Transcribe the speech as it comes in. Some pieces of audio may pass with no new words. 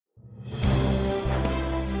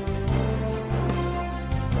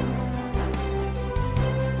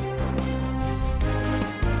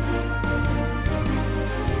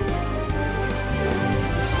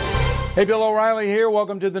Hey, Bill O'Reilly here.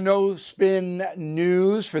 Welcome to the No Spin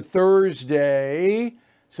News for Thursday,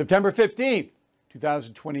 September 15th,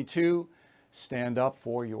 2022. Stand up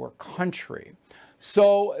for your country.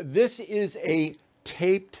 So this is a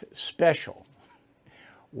taped special.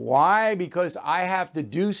 Why? Because I have to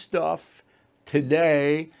do stuff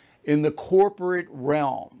today in the corporate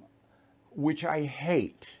realm, which I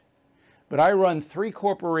hate. But I run 3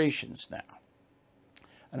 corporations now.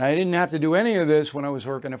 And I didn't have to do any of this when I was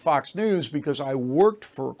working at Fox News because I worked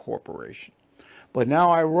for a corporation. But now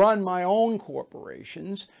I run my own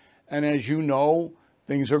corporations. And as you know,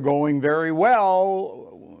 things are going very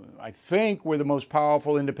well. I think we're the most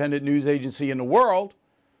powerful independent news agency in the world.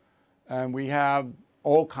 And we have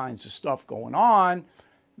all kinds of stuff going on.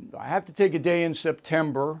 I have to take a day in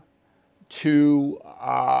September to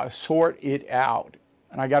sort it out.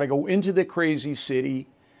 And I got to go into the crazy city.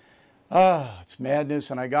 It's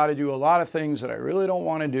madness, and I got to do a lot of things that I really don't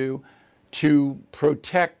want to do to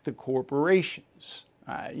protect the corporations.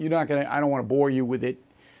 I don't want to bore you with it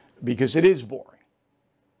because it is boring.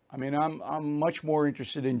 I mean, I'm much more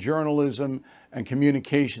interested in journalism and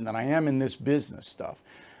communication than I am in this business stuff.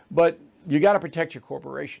 But you got to protect your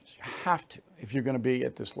corporations. You have to if you're going to be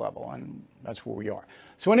at this level, and that's where we are.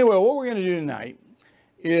 So anyway, what we're going to do tonight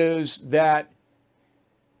is that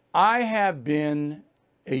I have been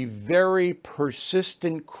a very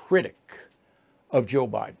persistent critic of Joe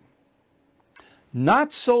Biden.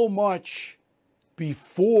 Not so much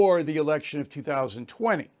before the election of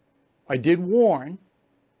 2020. I did warn,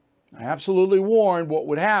 I absolutely warned what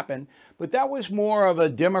would happen, but that was more of a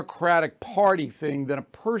Democratic Party thing than a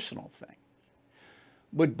personal thing.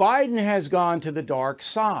 But Biden has gone to the dark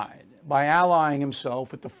side by allying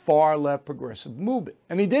himself with the far left progressive movement,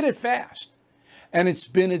 and he did it fast. And it's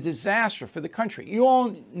been a disaster for the country. You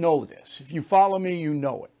all know this. If you follow me, you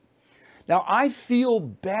know it. Now, I feel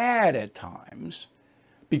bad at times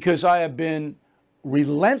because I have been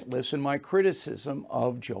relentless in my criticism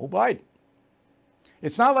of Joe Biden.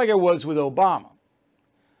 It's not like I was with Obama.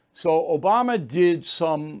 So Obama did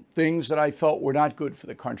some things that I felt were not good for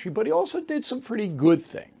the country, but he also did some pretty good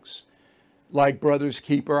things. Like Brothers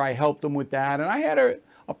Keeper, I helped him with that. And I had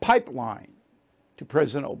a pipeline to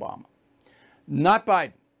President Obama. Not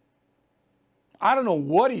Biden. I don't know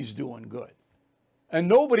what he's doing good. And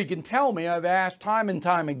nobody can tell me. I've asked time and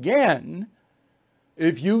time again,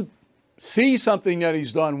 if you see something that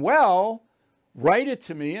he's done well, write it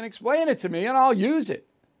to me and explain it to me and I'll use it.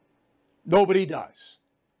 Nobody does.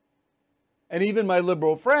 And even my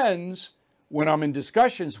liberal friends, when I'm in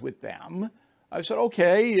discussions with them, I said,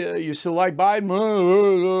 okay, you still like Biden?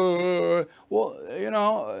 Well, you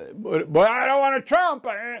know, but I don't want a Trump.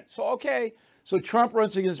 So, okay. So Trump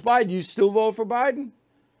runs against Biden. You still vote for Biden?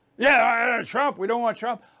 Yeah, Trump. We don't want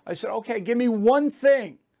Trump. I said, okay, give me one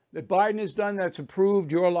thing that Biden has done that's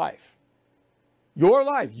improved your life. Your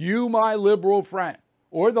life, you, my liberal friend,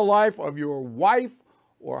 or the life of your wife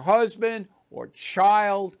or husband or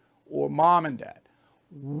child or mom and dad.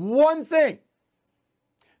 One thing.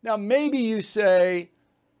 Now, maybe you say,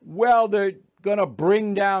 well, they're going to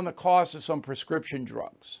bring down the cost of some prescription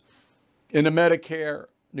drugs in the Medicare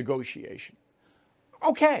negotiation.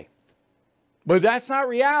 Okay, but that's not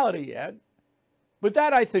reality yet. But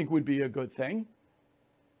that, I think, would be a good thing.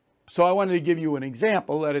 So I wanted to give you an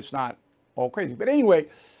example that it's not all crazy. But anyway,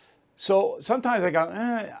 so sometimes I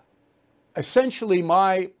go, essentially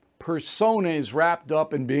my persona is wrapped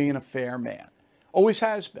up in being a fair man. Always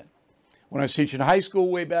has been. When I was teaching high school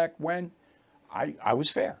way back when, I was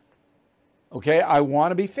fair. Okay, I want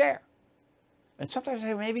to be fair. And sometimes I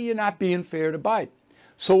say, maybe you're not being fair to Biden.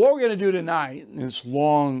 So what we're going to do tonight, in this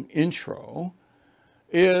long intro,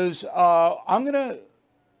 is I'm going to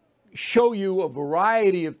show you a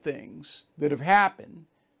variety of things that have happened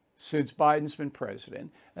since Biden's been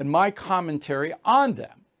president and my commentary on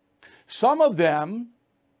them. Some of them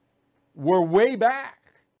were way back.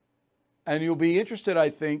 And you'll be interested,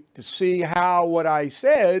 I think, to see how what I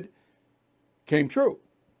said came true.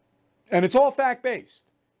 And it's all fact-based,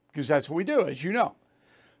 because that's what we do, as you know.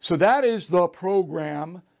 So that is the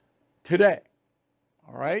program today,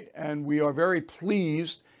 all right? And we are very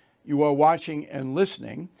pleased you are watching and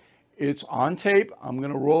listening. It's on tape. I'm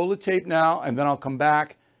going to roll the tape now, and then I'll come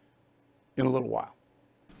back in a little while.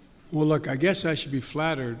 Well, look, I guess I should be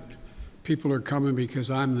flattered. People are coming because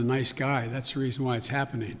I'm the nice guy. That's the reason why it's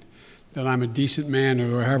happening. That I'm a decent man,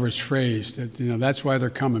 or however it's phrased. That, that's why they're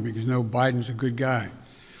coming, because Biden's a good guy.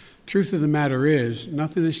 Truth of the matter is,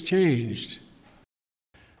 nothing has changed.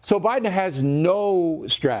 So Biden has no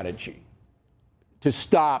strategy to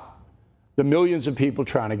stop the millions of people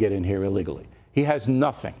trying to get in here illegally. He has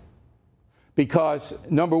nothing. Because,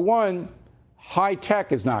 number one, high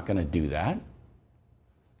tech is not going to do that.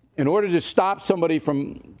 In order to stop somebody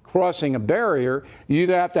from crossing a barrier, you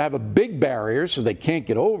either have to have a big barrier so they can't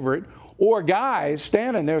get over it, or guys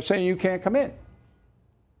standing there saying you can't come in.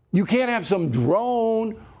 You can't have some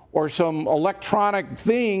drone or some electronic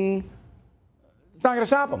thing. It's not going to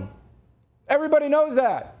stop them. Everybody knows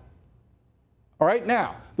that. All right,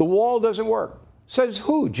 now, the wall doesn't work. Says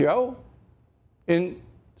who, Joe? In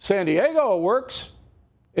San Diego, it works.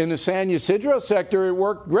 In the San Ysidro sector, it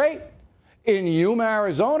worked great. In Yuma,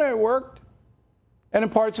 Arizona, it worked. And in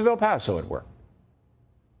parts of El Paso, it worked.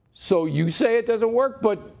 So you say it doesn't work,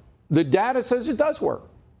 but the data says it does work.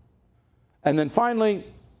 And then finally,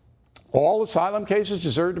 all asylum cases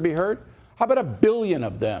deserve to be heard. How about 1 billion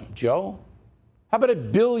of them, Joe? How about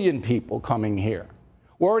 1 billion people coming here?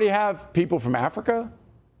 We already have people from Africa,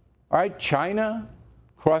 all right, China,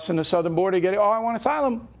 crossing the southern border, getting, I want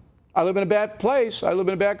asylum. I live in a bad place. I live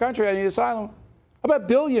in a bad country. I need asylum. How about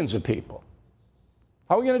billions of people?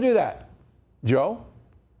 How are we going to do that? Joe?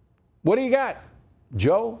 What do you got?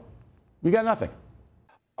 Joe? We got nothing.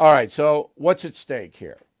 All right, so what's at stake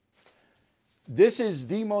here? This is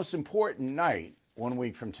the most important night, 1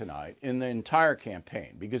 week from tonight, in the entire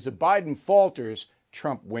campaign, because if Biden falters,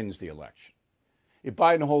 Trump wins the election. If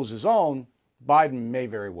Biden holds his own, Biden may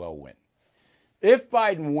very well win. If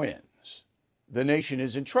Biden wins, the nation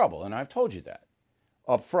is in trouble, and I've told you that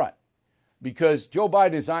up front, because Joe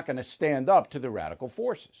Biden is not going to stand up to the radical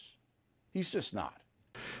forces. He's just not.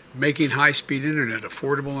 Making high-speed internet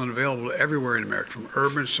affordable and available everywhere in America, from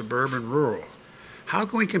urban, suburban, rural. How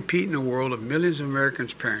can we compete in a world of millions of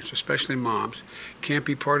Americans' parents, especially moms, can't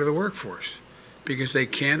be part of the workforce because they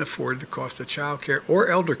can't afford the cost of child care or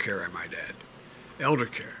elder care, I might add. Elder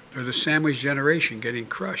care. They're the sandwich generation getting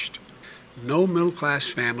crushed. No middle-class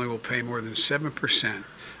family will pay more than 7%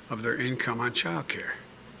 of their income on child care.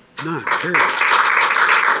 None, period.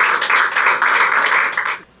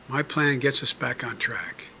 My plan gets us back on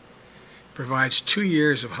track. Provides 2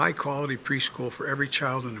 years of high-quality preschool for every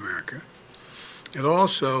child in America. It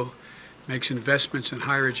also makes investments in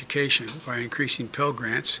higher education by increasing Pell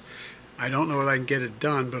Grants. I don't know if I can get it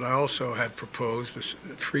done, but I also have proposed this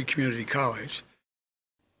free community college.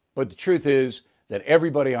 But the truth is that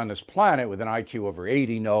everybody on this planet with an IQ over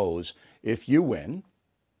 80 knows if you win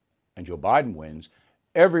and Joe Biden wins,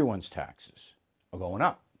 everyone's taxes are going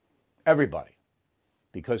up. Everybody.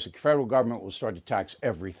 Because the federal government will start to tax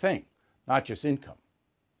everything, not just income.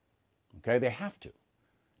 Okay, they have to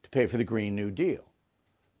pay for the Green New Deal,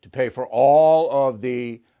 to pay for all of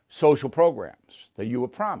the social programs that you were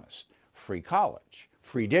promised, free college,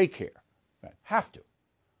 free daycare. Right? Have to.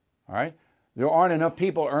 All right? There aren't enough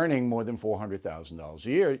people earning more than $400,000 a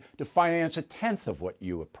year to finance 1/10 of what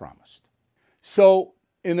you were promised. So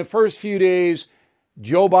in the first few days,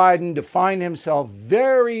 Joe Biden defined himself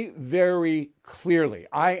very, very clearly.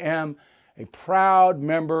 I am a proud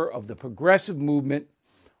member of the progressive movement.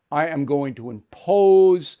 I am going to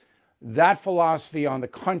impose that philosophy on the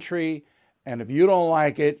country, and if you don't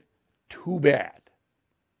like it, too bad.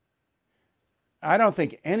 I don't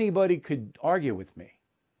think anybody could argue with me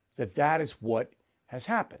that that is what has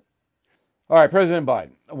happened. All right, President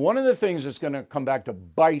Biden, one of the things that's going to come back to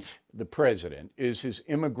bite the president is his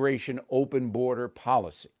immigration open border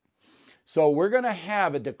policy. So we're going to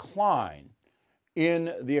have a decline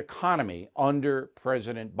in the economy under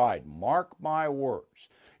President Biden. Mark my words.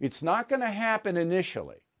 It's not going to happen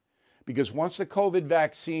initially because once the COVID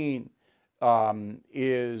vaccine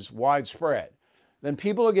is widespread, then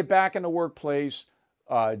people will get back in the workplace.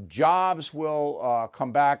 Jobs will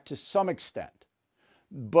come back to some extent,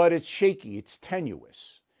 but it's shaky, it's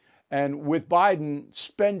tenuous. And with Biden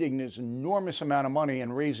spending this enormous amount of money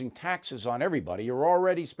and raising taxes on everybody, you're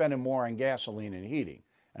already spending more on gasoline and heating,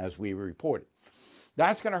 as we reported.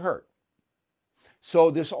 That's going to hurt.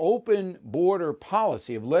 So this open border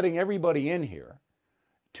policy of letting everybody in here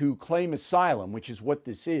to claim asylum, which is what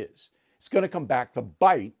this is, it's going to come back to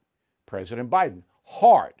bite President Biden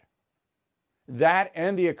hard. That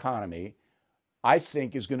and the economy, I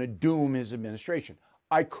think, is going to doom his administration.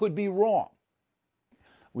 I could be wrong.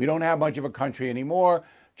 We don't have much of a country anymore.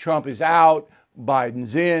 Trump is out,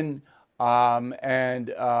 Biden's in,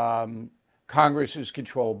 and Congress is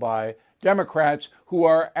controlled by Democrats who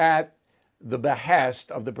are at the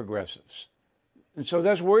behest of the progressives. And so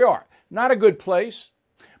that's where we are. Not a good place,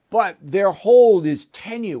 but their hold is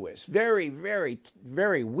tenuous, very, very,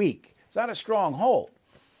 very weak. It's not a strong hold.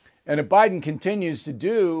 And if Biden continues to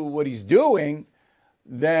do what he's doing,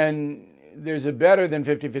 then there's a better than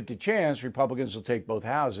 50-50 chance Republicans will take both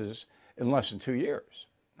houses in less than 2 years.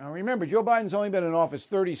 Now remember, Joe Biden's only been in office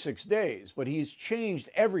 36 days, but he's changed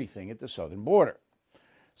everything at the southern border.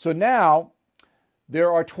 So now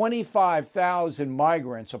there are 25,000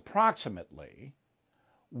 migrants approximately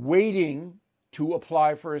waiting to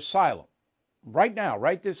apply for asylum. Right now,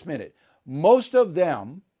 right this minute. Most of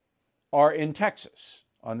them are in Texas,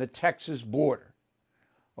 on the Texas border.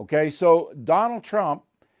 Okay, so Donald Trump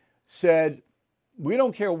said, we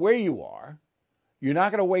don't care where you are. You're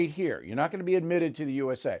not going to wait here. You're not going to be admitted to the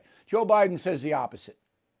USA. Joe Biden says the opposite.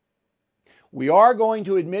 We are going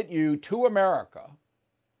to admit you to America,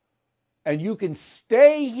 and you can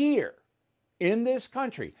stay here in this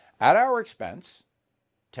country at our expense,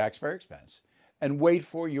 taxpayer expense, and wait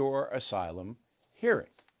for your asylum hearing.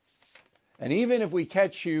 And even if we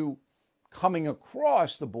catch you coming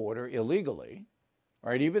across the border illegally,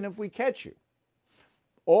 right, even if we catch you,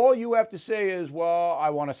 all you have to say is, well,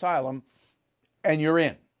 I want asylum, and you're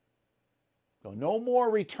in. So no more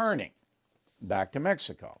returning back to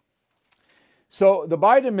Mexico. So the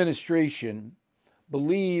Biden administration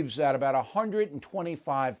believes that about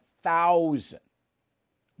 125,000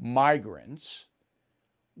 migrants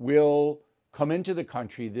will come into the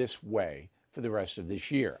country this way for the rest of this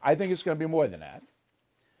year. I think it's going to be more than that.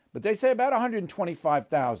 But they say about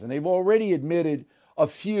 125,000. They've already admitted a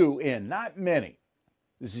few in, not many.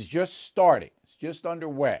 This is just starting. It's just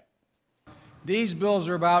underway. These bills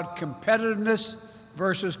are about competitiveness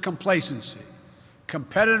versus complacency.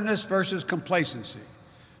 Competitiveness versus complacency.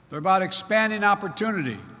 They're about expanding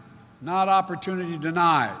opportunity, not opportunity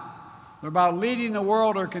denied. They're about leading the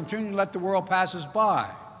world or continuing to let the world pass us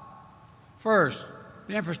by. First,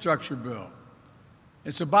 the infrastructure bill.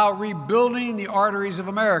 It's about rebuilding the arteries of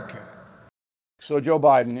America. So Joe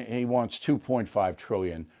Biden, he wants $2.5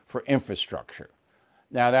 trillion for infrastructure.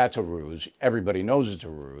 Now that's a ruse. Everybody knows it's a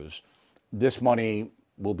ruse. This money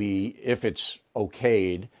will be, if it's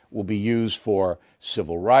okayed, will be used for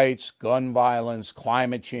civil rights, gun violence,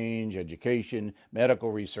 climate change, education, medical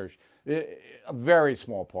research. A very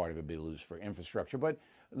small part of it will be used for infrastructure. But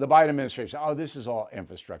the Biden administration, oh, this is all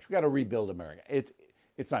infrastructure. We got to rebuild America.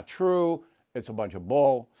 It's not true. It's a bunch of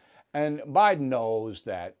bull. And Biden knows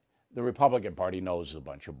that the Republican Party knows it's a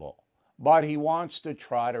bunch of bull. But he wants to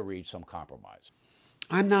try to reach some compromise.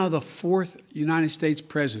 I'm now the fourth United States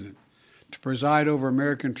president to preside over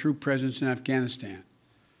American troop presence in Afghanistan.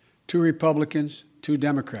 2 Republicans, 2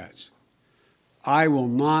 Democrats. I will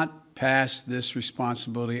not pass this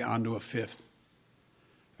responsibility on to a fifth.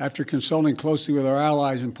 After consulting closely with our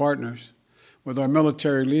allies and partners, with our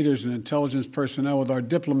military leaders and intelligence personnel, with our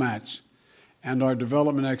diplomats and our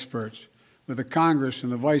development experts, with the Congress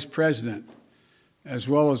and the Vice President, as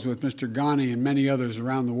well as with Mr. Ghani and many others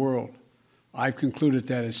around the world, I've concluded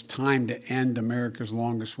that it's time to end America's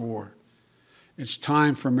longest war. It's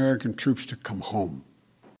time for American troops to come home.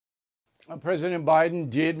 President Biden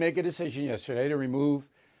did make a decision yesterday to remove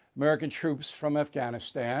American troops from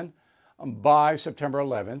Afghanistan by September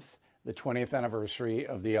 11th, the 20th anniversary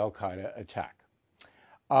of the al-Qaeda attack.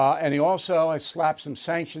 And he also has slapped some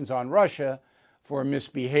sanctions on Russia for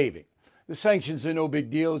misbehaving. The sanctions are no big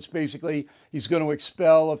deal. It's basically he's going to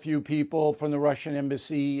expel a few people from the Russian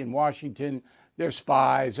embassy in Washington. They're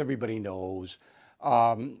spies. Everybody knows.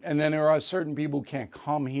 And then there are certain people who can't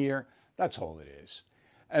come here. That's all it is.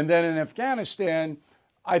 And then in Afghanistan,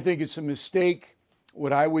 I think it's a mistake.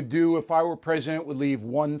 What I would do if I were president would leave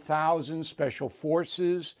 1,000 special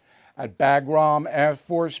forces at Bagram Air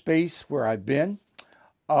Force Base, where I've been,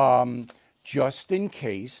 just in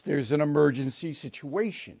case there's an emergency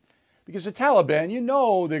situation. Because the Taliban, you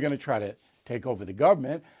know, they're going to try to take over the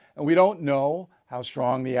government, and we don't know how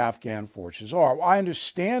strong the Afghan forces are. Well, I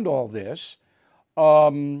understand all this.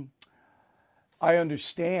 I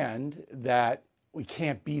understand that we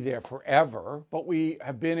can't be there forever, but we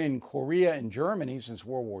have been in Korea and Germany since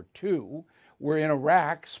World War II. We're in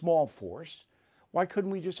Iraq, small force. Why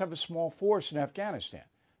couldn't we just have a small force in Afghanistan?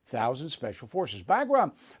 1,000 special forces.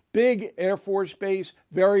 Bagram, big Air Force base,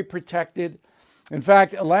 very protected. In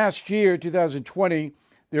fact, last year, 2020,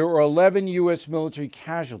 there were 11 U.S. military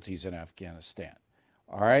casualties in Afghanistan.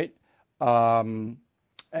 All right?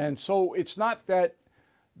 And so it's not that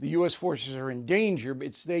the U.S. forces are in danger,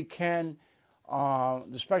 but the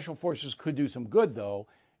special forces could do some good, though,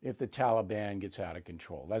 if the Taliban gets out of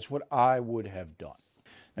control. That's what I would have done.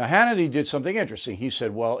 Now, Hannity did something interesting. He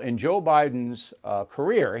said, well, in Joe Biden's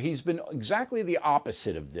career, he's been exactly the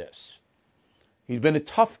opposite of this. He's been a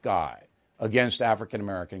tough guy against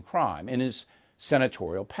African-American crime in his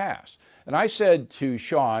senatorial past. And I said to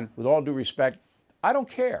Sean, with all due respect, I don't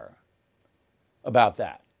care about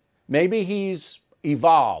that. Maybe he's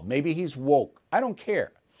evolved. Maybe he's woke. I don't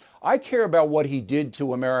care. I care about what he did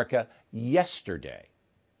to America yesterday.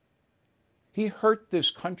 He hurt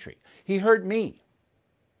this country. He hurt me.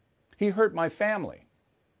 He hurt my family.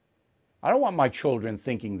 I don't want my children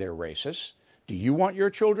thinking they're racist. Do you want your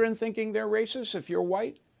children thinking they're racist if you're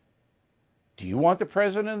white? Do you want the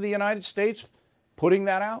President of the United States putting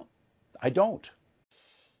that out? I don't.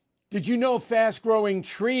 Did you know Fast Growing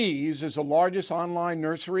Trees is the largest online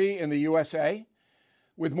nursery in the USA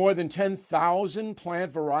with more than 10,000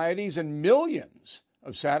 plant varieties and millions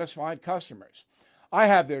of satisfied customers? I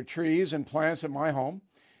have their trees and plants at my home,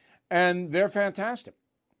 and they're fantastic.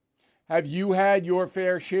 Have you had your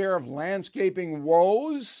fair share of landscaping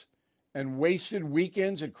woes and wasted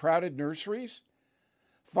weekends at crowded nurseries?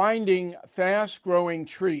 Finding Fast Growing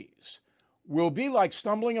Trees will be like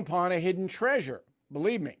stumbling upon a hidden treasure,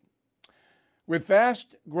 believe me. With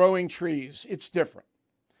Fast Growing Trees, it's different.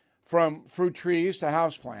 From fruit trees to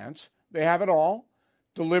houseplants, they have it all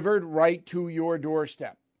delivered right to your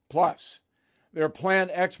doorstep. Plus, their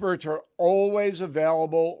plant experts are always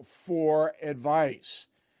available for advice.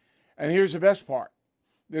 And here's the best part.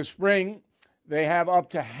 This spring, they have up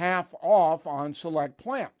to half off on select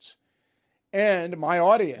plants. And my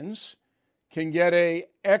audience can get an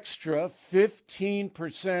extra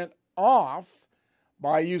 15% off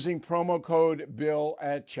by using promo code BILL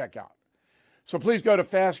at checkout. So please go to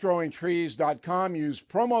fastgrowingtrees.com, use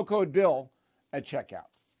promo code BILL at checkout.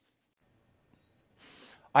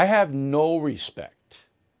 I have no respect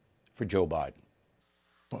for Joe Biden.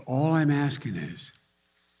 But all I'm asking is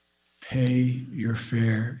pay your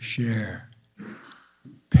fair share.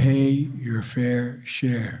 Pay your fair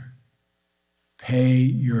share. Pay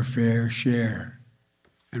your fair share.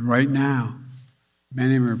 And right now,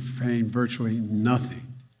 many of them are paying virtually nothing.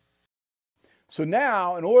 So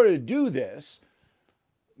now, in order to do this,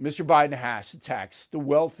 Mr. Biden has to tax the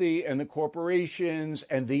wealthy and the corporations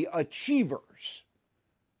and the achievers.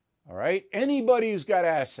 All right? Anybody who's got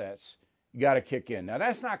assets, you got to kick in. Now,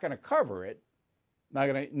 that's not going to cover it, not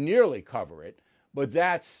going to nearly cover it, but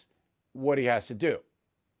that's what he has to do.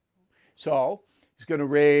 So he's going to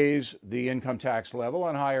raise the income tax level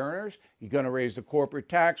on high earners. He's going to raise the corporate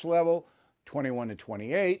tax level, 21 to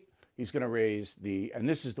 28. He's going to raise and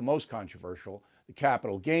this is the most controversial, the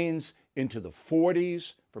capital gains into the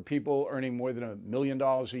 40s for people earning more than $1 million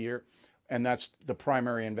a year. And that's the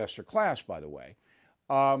primary investor class, by the way.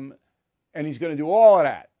 And he's going to do all of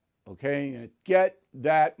that, okay? Get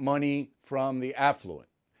that money from the affluent.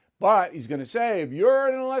 But he's going to say, if you're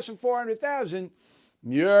earning less than $400,000,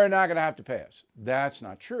 you're not going to have to pay us. That's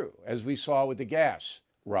not true, as we saw with the gas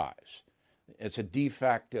rise. It's a de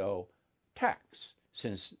facto tax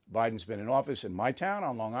since Biden's been in office in my town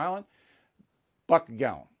on Long Island. $1 a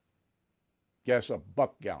gallon. Gas $1 a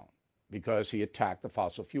gallon because he attacked the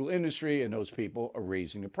fossil fuel industry, and those people are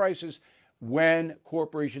raising the prices. When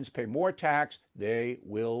corporations pay more tax, they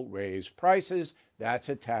will raise prices. That's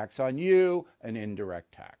a tax on you, an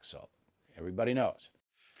indirect tax. So everybody knows.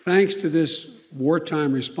 Thanks to this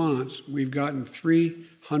wartime response, we've gotten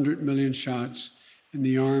 300 million shots in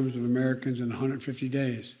the arms of Americans in 150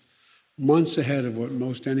 days, months ahead of what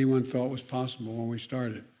most anyone thought was possible when we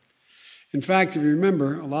started. In fact, if you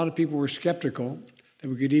remember, a lot of people were skeptical that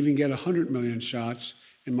we could even get 100 million shots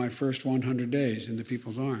in my first 100 days into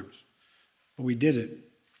people's arms. But we did it.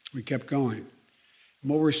 We kept going.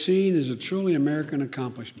 And what we're seeing is a truly American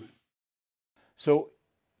accomplishment. So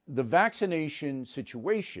the vaccination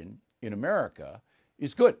situation in America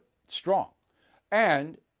is good, strong.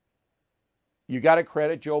 And you got to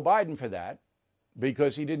credit Joe Biden for that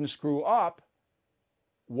because he didn't screw up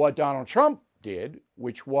what Donald Trump did,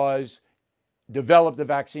 which was develop the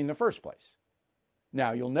vaccine in the first place.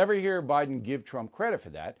 Now, you'll never hear Biden give Trump credit for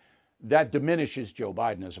that. That diminishes Joe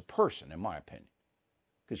Biden as a person, in my opinion,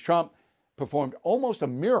 because Trump performed almost a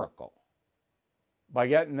miracle by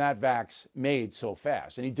getting that vax made so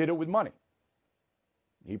fast. And he did it with money.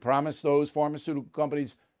 He promised those pharmaceutical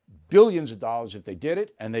companies billions of dollars if they did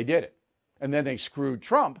it, and they did it. And then they screwed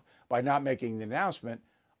Trump by not making the announcement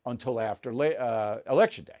until after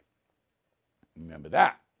Election Day. Remember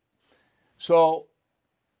that. So,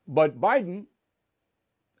 but Biden,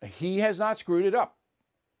 he has not screwed it up.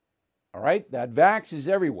 All right? That vax is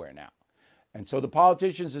everywhere now. And so the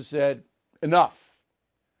politicians have said, enough.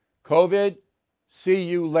 COVID, see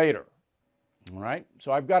you later. All right?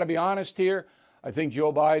 So I've got to be honest here. I think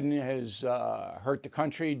Joe Biden has hurt the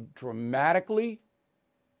country dramatically.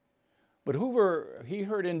 But Hoover, he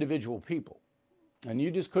hurt individual people. And you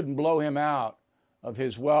just couldn't blow him out of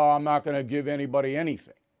his, well, I'm not going to give anybody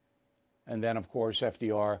anything. And then, of course,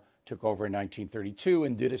 FDR took over in 1932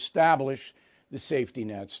 and did establish the safety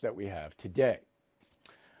nets that we have today.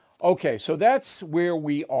 Okay, so that's where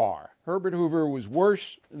we are. Herbert Hoover was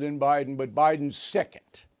worse than Biden, but Biden's second.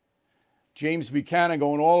 James Buchanan,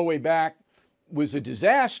 going all the way back, was a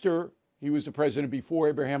disaster. He was the president before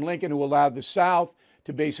Abraham Lincoln, who allowed the South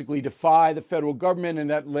to basically defy the federal government, and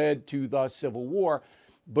that led to the Civil War.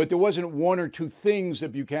 But there wasn't one or two things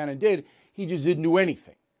that Buchanan did. He just didn't do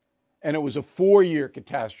anything. And it was a 4-year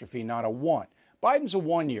catastrophe, not a one. Biden's a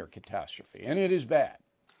 1-year catastrophe, and it is bad.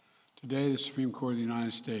 Today, the Supreme Court of the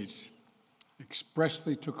United States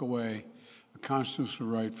expressly took away a constitutional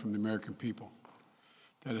right from the American people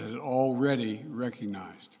that it had already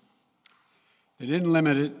recognized. They didn't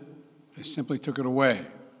limit it, they simply took it away.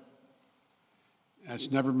 That's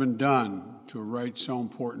never been done to a right so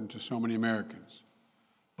important to so many Americans.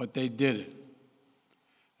 But they did it.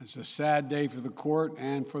 It's a sad day for the court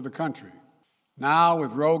and for the country. Now,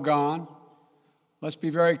 with Roe gone, let's be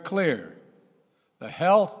very clear. The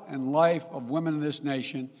health and life of women in this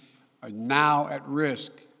nation are now at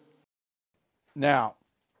risk. Now,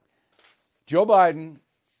 Joe Biden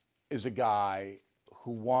is a guy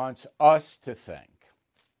who wants us to think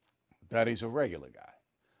that he's a regular guy,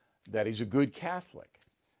 that he's a good Catholic,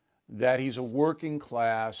 that he's a working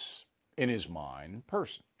class, in his mind,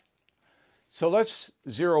 person. So let's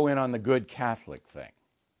zero in on the good Catholic thing.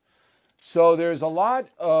 So there's a lot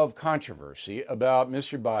of controversy about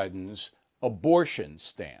Mr. Biden's abortion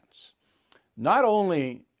stance. Not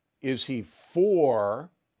only is he for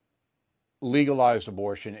legalized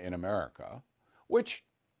abortion in America, which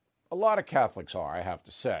a lot of Catholics are, I have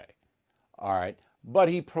to say, all right, but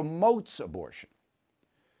he promotes abortion.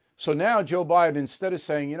 So now Joe Biden, instead of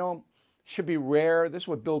saying, should be rare, this is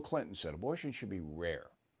what Bill Clinton said, abortion should be rare.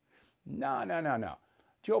 No.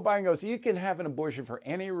 Joe Biden goes, you can have an abortion for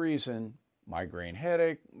any reason, migraine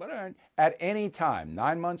headache, at any time,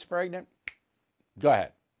 9 months pregnant, go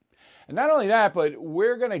ahead. And not only that, but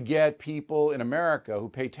we're going to get people in America who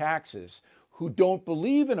pay taxes who don't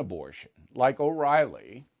believe in abortion, like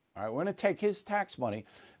O'Reilly. All right, we're going to take his tax money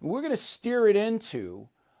and we're going to steer it into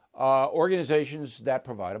organizations that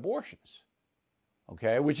provide abortions,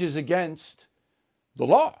 okay, which is against the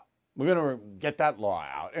law. We're going to get that law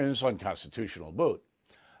out, and it's unconstitutional to boot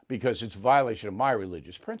because it's a violation of my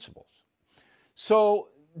religious principles. So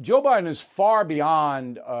Joe Biden is far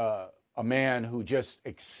beyond a man who just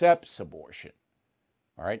accepts abortion,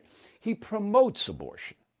 all right? He promotes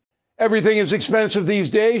abortion. Everything is expensive these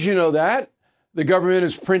days, you know that. The government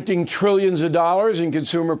is printing trillions of dollars and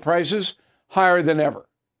consumer prices higher than ever.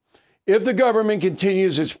 If the government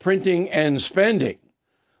continues its printing and spending,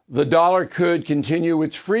 the dollar could continue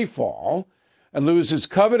its free fall and lose its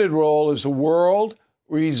coveted role as the world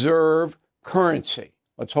reserve currency.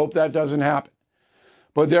 Let's hope that doesn't happen.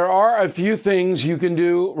 But there are a few things you can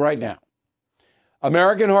do right now.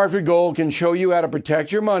 American Hartford Gold can show you how to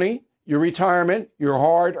protect your money, your retirement, your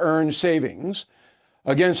hard-earned savings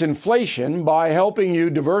against inflation by helping you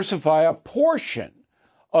diversify a portion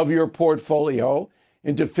of your portfolio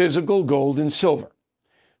into physical gold and silver.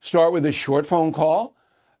 Start with a short phone call,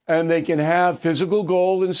 and they can have physical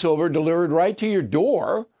gold and silver delivered right to your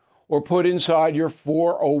door or put inside your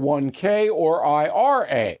 401k or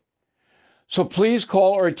IRA. So please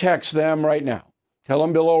call or text them right now. Tell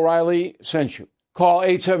them Bill O'Reilly sent you. Call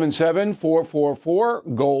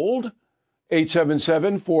 877-444-GOLD,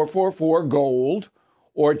 877-444-GOLD,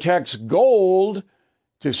 or text GOLD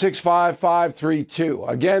to 65532.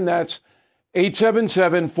 Again, that's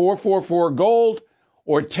 877-444-GOLD,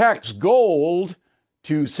 or text GOLD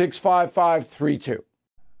to 65532.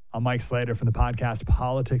 I'm Mike Slater from the podcast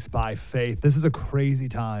Politics by Faith. This is a crazy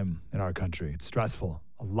time in our country. It's stressful,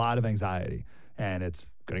 a lot of anxiety, and it's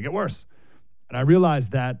going to get worse. And I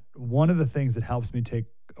realized that one of the things that helps me take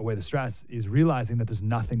away the stress is realizing that there's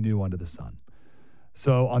nothing new under the sun.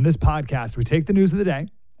 So on this podcast, we take the news of the day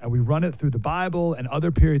and we run it through the Bible and other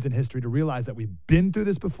periods in history to realize that we've been through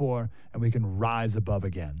this before and we can rise above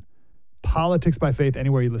again. Politics by Faith,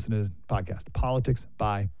 anywhere you listen to the podcast. Politics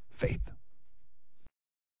by Faith.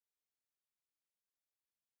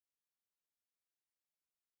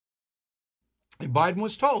 Biden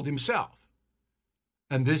was told himself,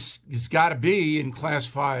 and this has got to be in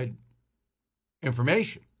classified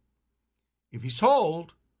information. If he's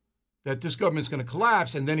told that this government's going to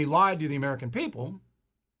collapse and then he lied to the American people,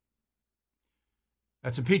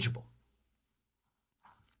 that's impeachable.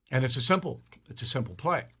 And it's a simple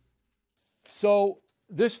play. So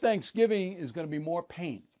this Thanksgiving is going to be more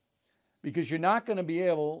pain because you're not going to be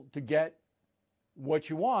able to get what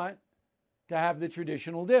you want to have the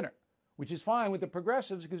traditional dinner, which is fine with the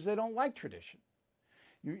progressives because they don't like tradition.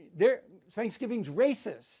 Thanksgiving's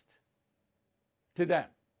racist to them.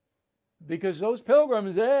 because those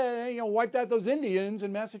pilgrims, wiped out those Indians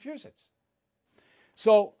in Massachusetts.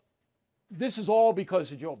 So this is all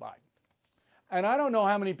because of Joe Biden. And I don't know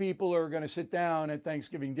how many people are going to sit down at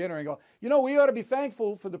Thanksgiving dinner and go, we ought to be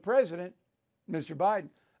thankful for the president, Mr. Biden.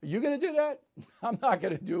 Are you going to do that? I'm not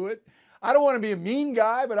going to do it. I don't want to be a mean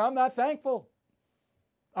guy, but I'm not thankful.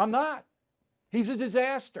 I'm not. He's a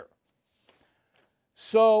disaster.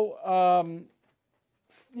 So,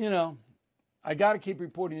 I got to keep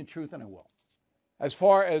reporting the truth, and I will. As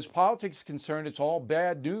far as politics is concerned, it's all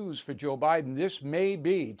bad news for Joe Biden. This may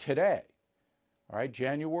be today, all right,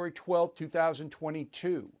 January 12th,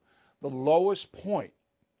 2022, the lowest point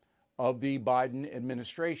of the Biden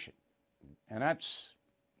administration. And that's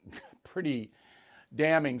a pretty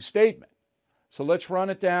damning statement. So let's run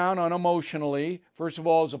it down unemotionally. First of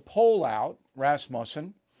all, is a poll out,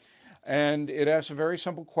 Rasmussen, and it asks a very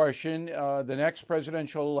simple question. The next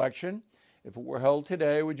presidential election, if it were held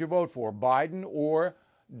today, would you vote for Biden or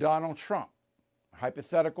Donald Trump?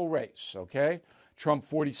 Hypothetical race, okay? Trump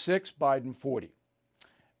 46, Biden 40.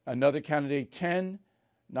 Another candidate 10,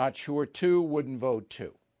 not sure 2, wouldn't vote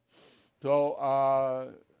 2.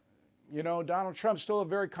 So, Donald Trump's still a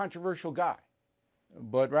very controversial guy.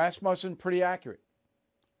 But Rasmussen, pretty accurate.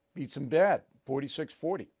 Beats him bad,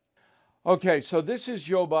 46-40. Okay, so this is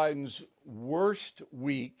Joe Biden's worst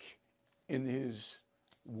week in his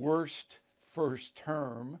worst first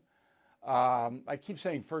term. I keep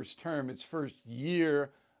saying first term. It's first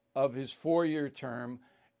year of his 4-year term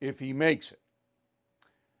if he makes it.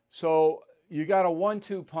 So you got a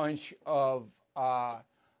 1-2 punch of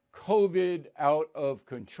COVID out of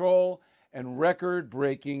control and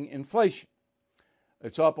record-breaking inflation.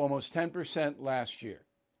 It's up almost 10% last year.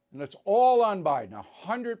 And it's all on Biden,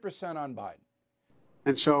 100% on Biden.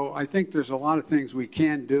 And so I think there's a lot of things we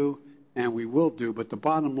can do and we will do, but the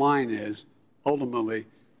bottom line is, ultimately,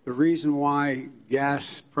 the reason why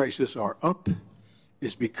gas prices are up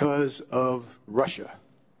is because of Russia.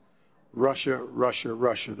 Russia.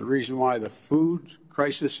 The reason why the food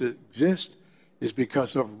crisis exists is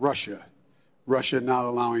because of Russia. Russia not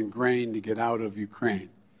allowing grain to get out of Ukraine.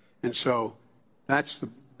 And so that's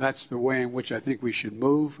the way in which I think we should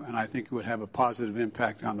move, and I think it would have a positive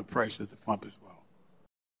impact on the price at the pump as well.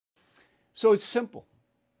 So it's simple.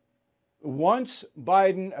 Once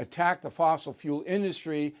Biden attacked the fossil fuel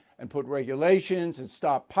industry and put regulations and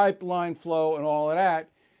stopped pipeline flow and all of that,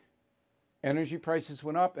 energy prices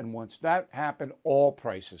went up. And once that happened, all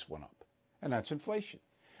prices went up. And that's inflation.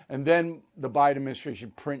 And then the Biden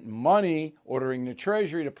administration print money, ordering the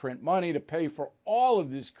Treasury to print money to pay for all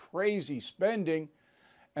of this crazy spending.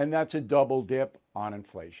 And that's a double dip on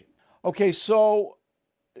inflation. Okay, so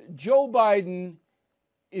Joe Biden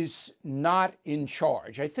is not in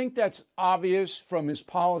charge. I think that's obvious from his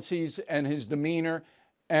policies and his demeanor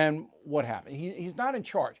and what happened. He's not in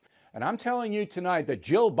charge. And I'm telling you tonight that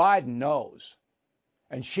Jill Biden knows,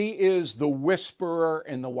 and she is the whisperer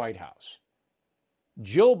in the White House.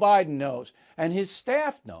 Jill Biden knows, and his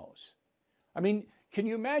staff knows. I mean, can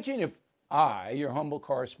you imagine if I, your humble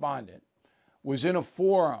correspondent, was in a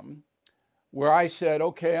forum where I said,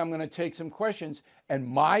 okay, I'm going to take some questions, and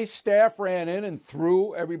my staff ran in and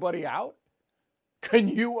threw everybody out? Can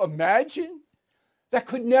you imagine? That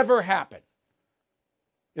could never happen.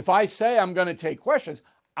 If I say I'm going to take questions,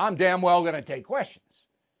 I'm damn well going to take questions.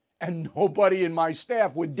 And nobody in my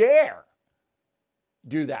staff would dare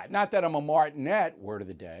do that. Not that I'm a martinet, word of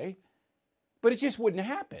the day, but it just wouldn't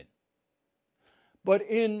happen. But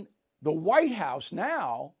in the White House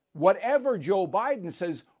now, whatever Joe Biden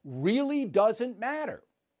says really doesn't matter.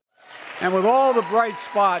 And with all the bright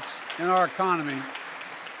spots in our economy,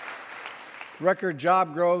 record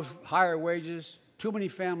job growth, higher wages, too many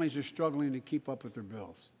families are struggling to keep up with their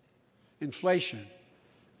bills. Inflation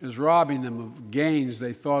is robbing them of gains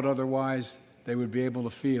they thought otherwise they would be able to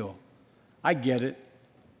feel. I get it.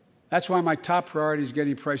 That's why my top priority is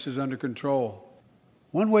getting prices under control.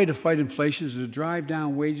 One way to fight inflation is to drive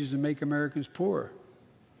down wages and make Americans poorer.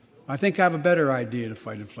 I think I have a better idea to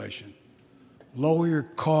fight inflation. Lower your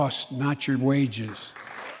costs, not your wages.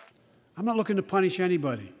 I'm not looking to punish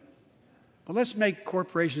anybody, but let's make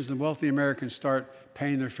corporations and wealthy Americans start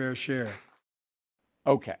paying their fair share.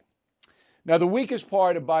 Okay. Now, the weakest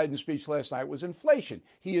part of Biden's speech last night was inflation.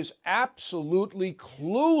 He is absolutely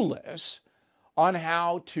clueless on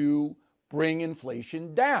how to bring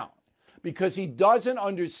inflation down because he doesn't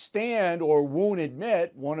understand or won't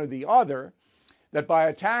admit, one or the other, that by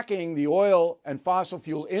attacking the oil and fossil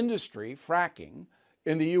fuel industry, fracking,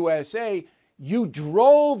 in the USA, you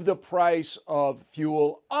drove the price of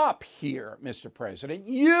fuel up here, Mr. President.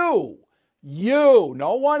 You,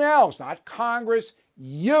 no one else, not Congress,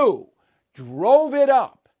 you drove it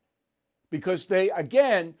up because they,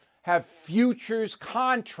 again, have futures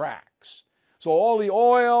contracts. So all the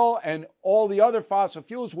oil and all the other fossil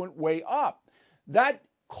fuels went way up. That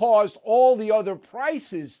caused all the other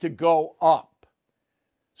prices to go up.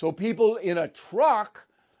 So people in a truck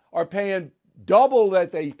are paying double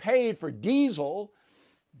that they paid for diesel.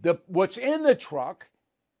 What's in the truck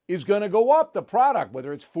is going to go up, the product,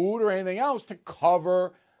 whether it's food or anything else, to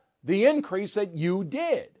cover the increase that you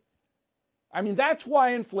did. I mean, that's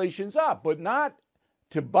why inflation's up, but not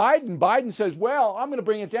to Biden. Biden says, well, I'm going to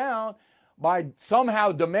bring it down by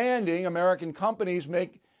somehow demanding American companies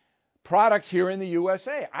make products here in the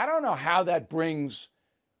USA. I don't know how that brings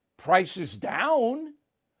prices down.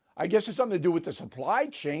 I guess it's something to do with the supply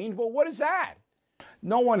chain, but what is that?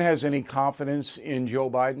 No one has any confidence in Joe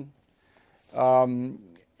Biden.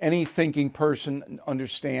 Any thinking person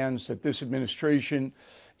understands that this administration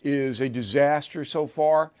is a disaster so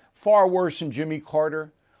far, far worse than Jimmy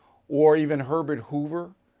Carter or even Herbert Hoover,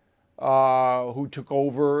 who took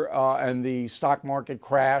over and the stock market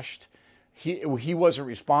crashed. He wasn't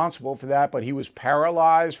responsible for that, but he was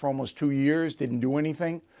paralyzed for almost 2 years, didn't do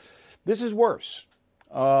anything. This is worse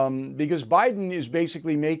because Biden is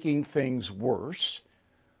basically making things worse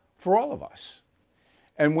for all of us.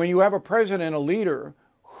 And when you have a president, a leader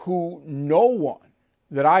who no one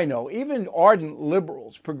that I know, even ardent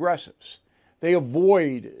liberals, progressives, they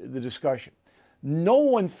avoid the discussion. No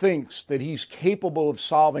one thinks that he's capable of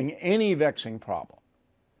solving any vexing problem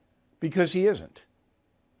because he isn't.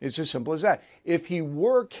 It's as simple as that. If he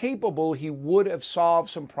were capable, he would have solved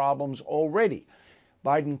some problems already.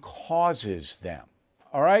 Biden causes them.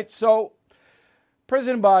 All right? So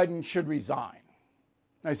President Biden should resign.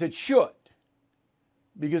 I said should,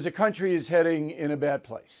 because the country is heading in a bad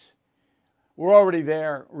place. We're already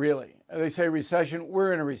there, really. They say recession,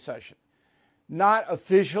 we're in a recession. Not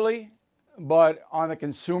officially, but on the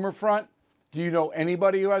consumer front, do you know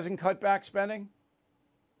anybody who hasn't cut back spending?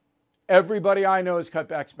 Everybody I know has cut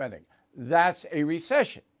back spending. That's a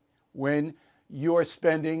recession, when your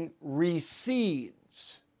spending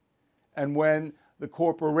recedes and when the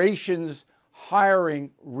corporations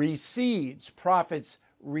hiring recedes, profits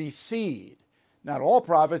recede. Not all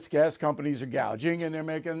profits, gas companies are gouging and they're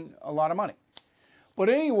making a lot of money. But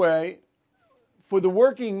anyway, for the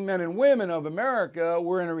working men and women of America,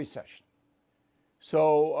 we're in a recession.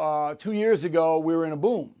 So 2 years ago, we were in a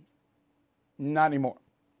boom. Not anymore.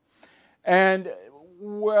 And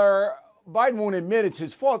where Biden won't admit it's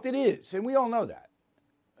his fault, it is. And we all know that.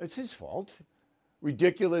 It's his fault.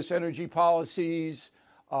 Ridiculous energy policies,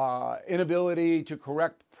 inability to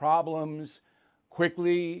correct problems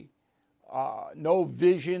quickly, no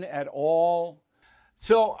vision at all.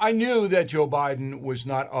 So I knew that Joe Biden was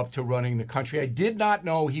not up to running the country. I did not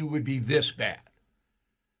know he would be this bad.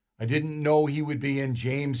 I didn't know he would be in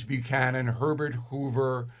James Buchanan, Herbert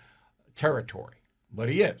Hoover territory, but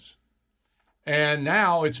he is. And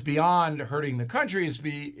now it's beyond hurting the country,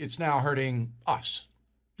 it's now hurting us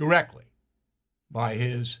directly by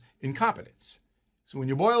his incompetence. So when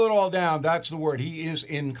you boil it all down, that's the word. He is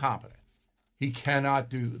incompetent. He cannot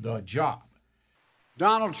do the job.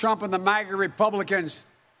 Donald Trump and the MAGA Republicans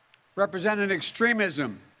represent an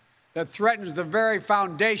extremism that threatens the very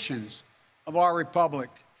foundations of our republic.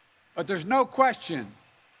 But there's no question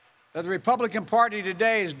that the Republican Party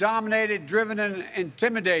today is dominated, driven, and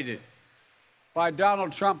intimidated by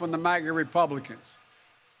Donald Trump and the MAGA Republicans.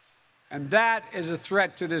 And that is a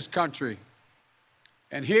threat to this country.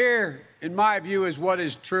 And here, in my view, is what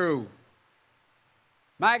is true.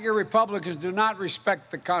 MAGA Republicans do not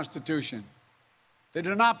respect the Constitution. They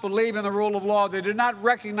do not believe in the rule of law. They do not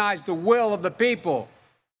recognize the will of the people.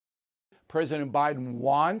 President Biden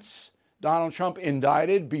wants Donald Trump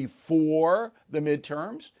indicted before the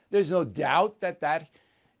midterms. There's no doubt that that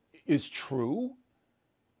is true,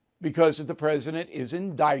 because if the president is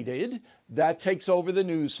indicted, that takes over the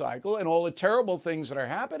news cycle, and all the terrible things that are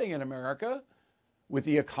happening in America with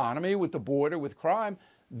the economy, with the border, with crime,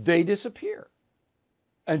 they disappear.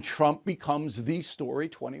 And Trump becomes the story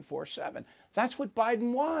 24/7. That's what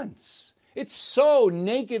Biden wants. It's so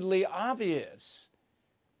nakedly obvious.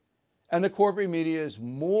 And the corporate media is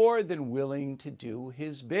more than willing to do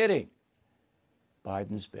his bidding.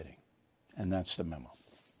 Biden's bidding. And that's the memo.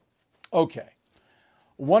 Okay.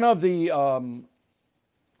 One of the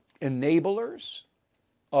enablers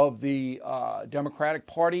of the Democratic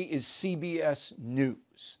Party is CBS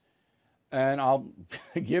News. And I'll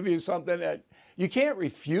give you something that you can't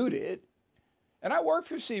refute it. And I worked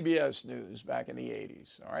for CBS News back in the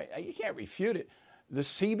 80s, all right? You can't refute it. The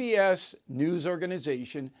CBS News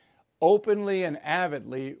organization openly and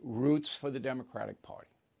avidly roots for the Democratic Party.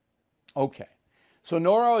 Okay. So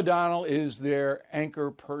Norah O'Donnell is their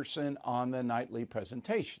anchor person on the nightly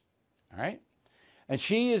presentation. All right. And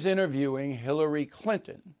she is interviewing Hillary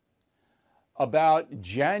Clinton about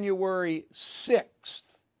January 6th.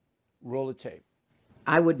 Roll the tape.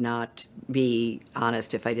 I would not be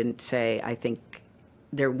honest if I didn't say I think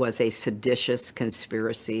there was a seditious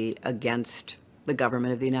conspiracy against the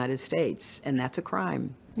government of the United States, and that's a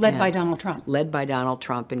crime. Led by Donald Trump. Led by Donald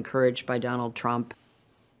Trump, encouraged by Donald Trump.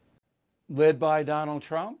 Led by Donald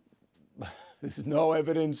Trump? There's no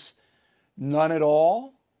evidence, none at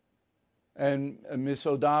all. And Miss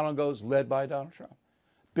O'Donnell goes, led by Donald Trump.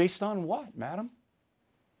 Based on what, madam?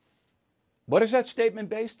 What is that statement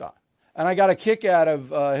based on? And I got a kick out of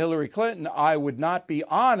Hillary Clinton. I would not be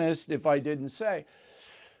honest if I didn't say,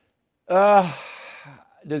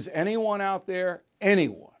 does anyone out there,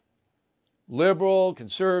 anyone, liberal,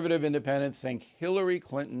 conservative, independent, think Hillary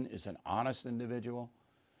Clinton is an honest individual?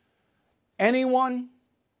 Anyone?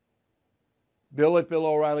 Bill at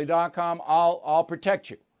BillO'Reilly.com. I'll protect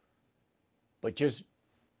you. But just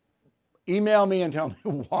email me and tell me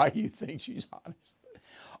why you think she's honest.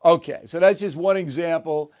 Okay, so that's just one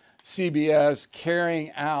example. CBS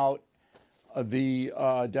carrying out the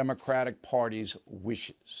Democratic Party's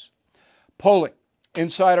wishes. Polling.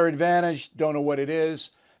 Insider advantage, don't know what it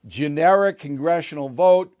is. Generic congressional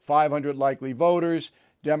vote, 500 likely voters.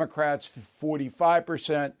 Democrats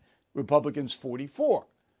 45%, Republicans 44%.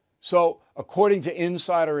 So according to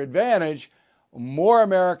Insider Advantage, more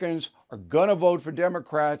Americans are going to vote for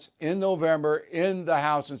Democrats in November in the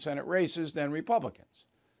House and Senate races than Republicans.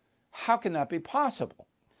 How can that be possible?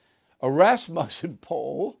 A Rasmussen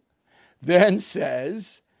poll then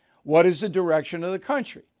says, what is the direction of the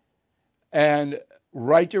country? And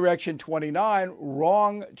right direction 29,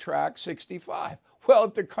 wrong track 65. Well,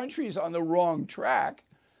 if the country's on the wrong track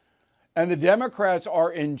and the Democrats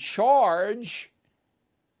are in charge,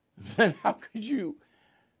 then how could you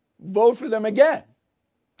vote for them again?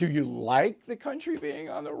 Do you like the country being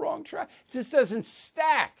on the wrong track? It just doesn't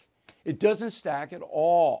stack. It doesn't stack at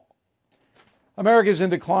all. America's in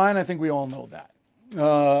decline. I think we all know that.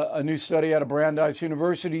 A new study out of Brandeis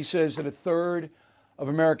University says that a third of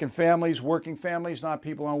American families, working families, not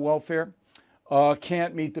people on welfare,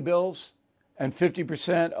 can't meet the bills. And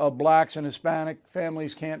 50% of blacks and Hispanic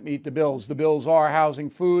families can't meet the bills. The bills are housing,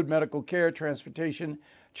 food, medical care, transportation,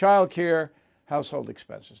 child care, household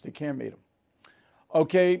expenses. They can't meet them.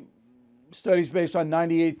 Okay, studies based on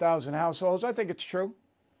 98,000 households. I think it's true.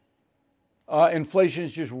 Inflation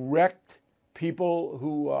has just wrecked people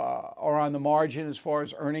who are on the margin as far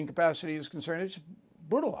as earning capacity is concerned. It's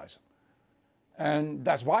brutalizing. And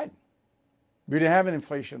that's Biden. We didn't have an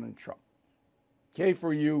inflation in Trump. Okay,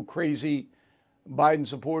 for you crazy Biden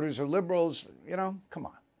supporters or liberals, come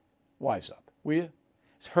on, wise up, will you?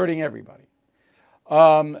 It's hurting everybody.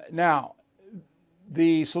 Now,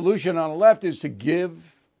 the solution on the left is to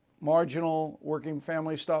give marginal working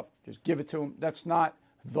family stuff. Just give it to them. That's not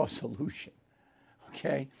the solution,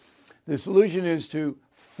 okay? The solution is to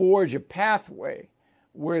forge a pathway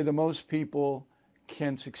where the most people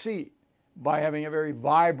can succeed by having a very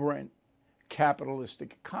vibrant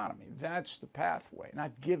capitalistic economy. That's the pathway,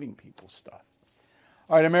 not giving people stuff.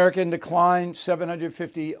 All right, America in decline.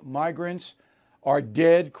 750 migrants are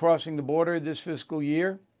dead crossing the border this fiscal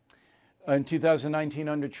year. In 2019,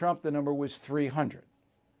 under Trump, the number was 300.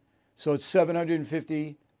 So it's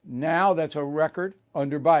 750 now. That's a record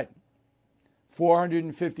under Biden.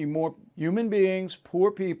 450 more human beings,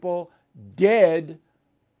 poor people, dead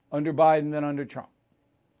under Biden than under Trump,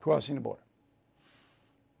 crossing the border.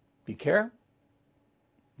 Do you care?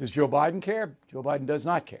 Does Joe Biden care? Joe Biden does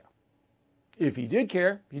not care. If he did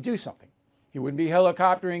care, he'd do something. He wouldn't be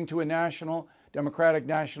helicoptering to a Democratic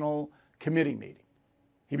National Committee meeting.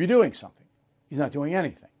 He'd be doing something. He's not doing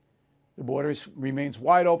anything. The border remains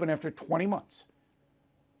wide open after 20 months.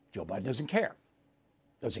 Joe Biden doesn't care.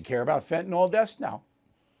 Does he care about fentanyl deaths? No.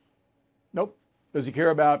 Nope. Does he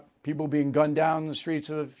care about people being gunned down in the streets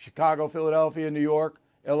of Chicago, Philadelphia, New York,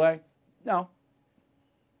 LA? No.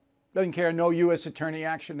 Doesn't care. No U.S. attorney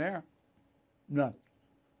action there. None.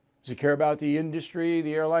 Does he care about the industry,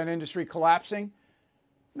 the airline industry collapsing?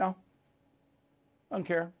 No. Doesn't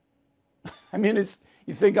care. I mean,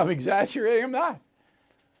 you think I'm exaggerating? I'm not.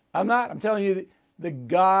 I'm not. I'm telling you the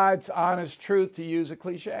God's honest truth, to use a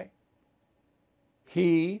cliche.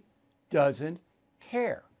 He doesn't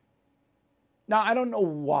care. Now, I don't know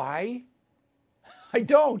why. I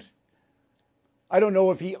don't. I don't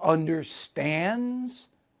know if he understands.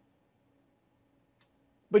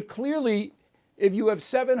 But clearly, if you have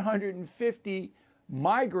 750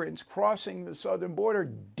 migrants crossing the southern border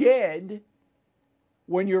dead,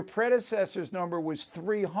 when your predecessor's number was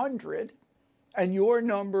 300 and your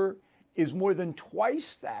number is more than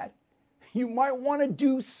twice that, you might want to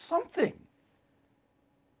do something.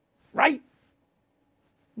 Right?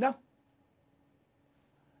 No.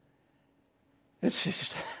 It's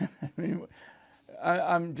just,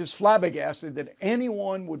 I'm just flabbergasted that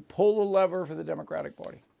anyone would pull the lever for the Democratic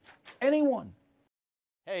Party. Anyone.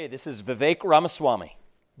 Hey, this is Vivek Ramaswamy.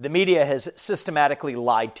 The media has systematically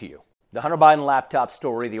lied to you. The Hunter Biden laptop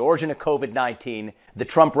story, the origin of COVID-19, the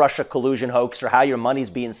Trump-Russia collusion hoax, or how your money's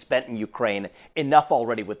being spent in Ukraine. Enough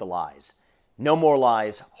already with the lies. No more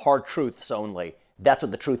lies, hard truths only. That's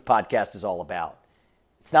what the Truth Podcast is all about.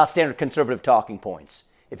 It's not standard conservative talking points.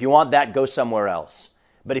 If you want that, go somewhere else.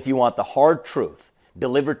 But if you want the hard truth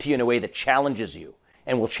delivered to you in a way that challenges you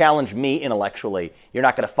and will challenge me intellectually, you're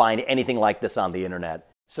not going to find anything like this on the internet.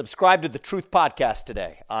 Subscribe to the Truth Podcast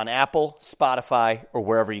today on Apple, Spotify, or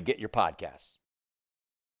wherever you get your podcasts.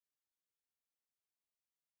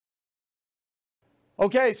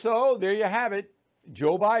 Okay, so there you have it.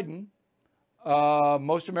 Joe Biden.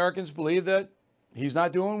 Most Americans believe that he's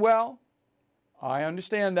not doing well. I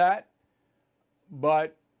understand that.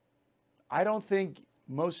 But I don't think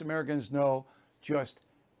most Americans know just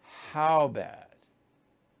how bad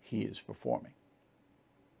he is performing.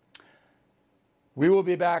 We will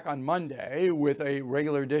be back on Monday with a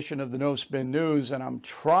regular edition of the No Spin News, and I'm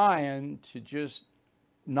trying to just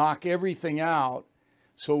knock everything out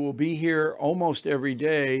so we'll be here almost every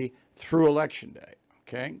day through Election Day,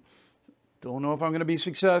 okay? Don't know if I'm going to be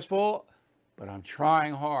successful, but I'm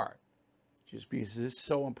trying hard just because this is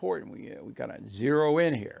so important. We got to zero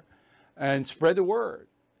in here and spread the word.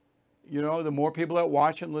 You know, the more people that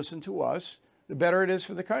watch and listen to us, the better it is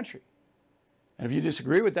for the country. And if you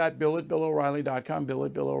disagree with that, bill at BillO'Reilly.com, bill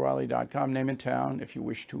at BillO'Reilly.com, name and town if you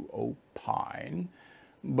wish to opine.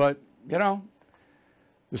 But, you know,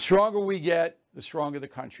 the stronger we get, the stronger the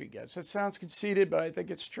country gets. That sounds conceited, but I think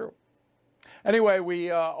it's true. Anyway, we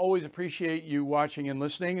always appreciate you watching and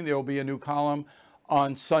listening. There will be a new column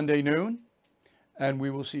on Sunday noon, and we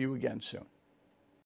will see you again soon.